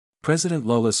President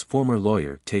Lula's former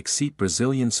lawyer takes seat.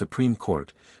 Brazilian Supreme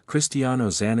Court. Cristiano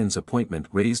Zanin's appointment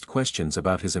raised questions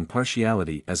about his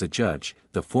impartiality as a judge.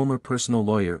 The former personal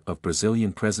lawyer of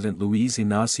Brazilian President Luiz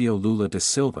Inácio Lula da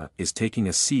Silva is taking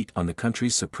a seat on the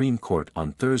country's Supreme Court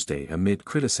on Thursday amid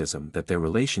criticism that their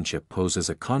relationship poses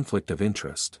a conflict of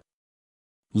interest.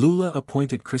 Lula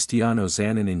appointed Cristiano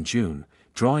Zanin in June,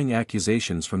 drawing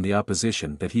accusations from the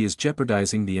opposition that he is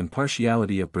jeopardizing the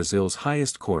impartiality of Brazil's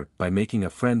highest court by making a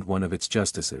friend one of its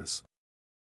justices.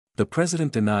 The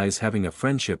president denies having a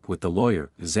friendship with the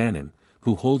lawyer, Zanin,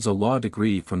 who holds a law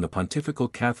degree from the Pontifical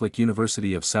Catholic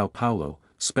University of São Paulo,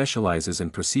 specializes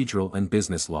in procedural and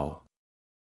business law.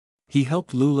 He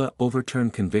helped Lula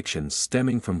overturn convictions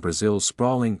stemming from Brazil's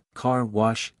sprawling car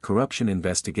wash corruption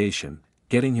investigation,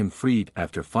 getting him freed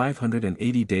after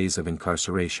 580 days of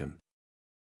incarceration.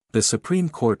 The Supreme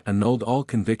Court annulled all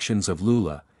convictions of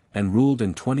Lula, and ruled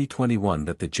in 2021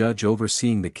 that the judge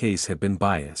overseeing the case had been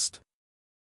biased.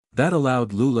 That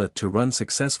allowed Lula to run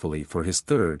successfully for his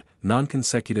third,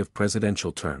 non-consecutive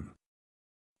presidential term.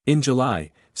 In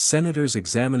July, senators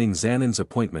examining Zanin's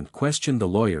appointment questioned the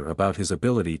lawyer about his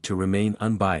ability to remain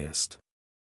unbiased.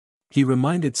 He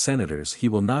reminded senators he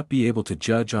will not be able to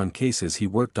judge on cases he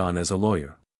worked on as a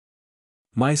lawyer.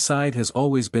 "My side has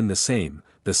always been the same,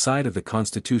 the side of the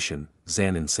Constitution,"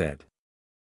 Zanin said.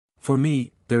 "For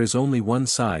me, there is only one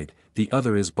side, the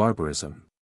other is barbarism.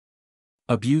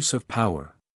 Abuse of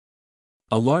power."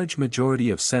 A large majority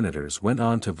of senators went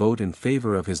on to vote in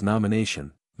favor of his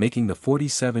nomination, making the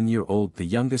 47-year-old the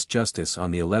youngest justice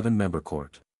on the 11-member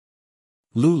court.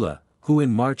 Lula, who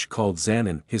in March called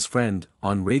Zanin his friend,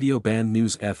 on Radio Band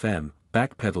News FM,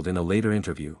 backpedaled in a later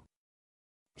interview.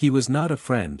 "He was not a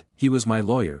friend, he was my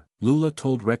lawyer," Lula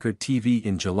told Record TV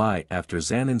in July after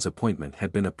Zanin's appointment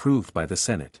had been approved by the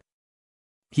Senate.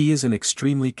 "He is an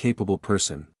extremely capable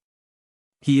person.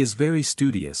 He is very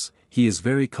studious, he is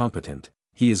very competent,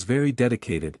 he is very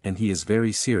dedicated, and he is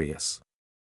very serious.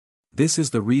 This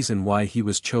is the reason why he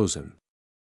was chosen."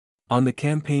 On the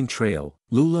campaign trail,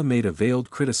 Lula made a veiled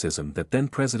criticism that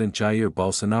then-President Jair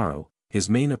Bolsonaro, his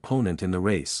main opponent in the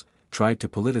race, tried to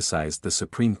politicize the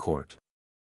Supreme Court.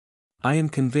 "I am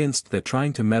convinced that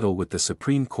trying to meddle with the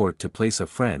Supreme Court to place a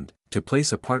friend, to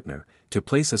place a partner, to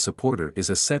place a supporter is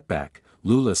a setback,"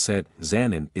 Lula said.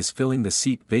 Zanin is filling the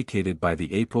seat vacated by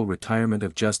the April retirement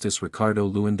of Justice Ricardo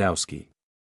Lewandowski.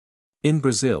 In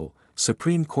Brazil,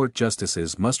 Supreme Court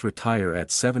justices must retire at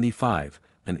 75,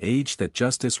 an age that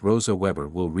Justice Rosa Weber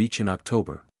will reach in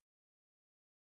October.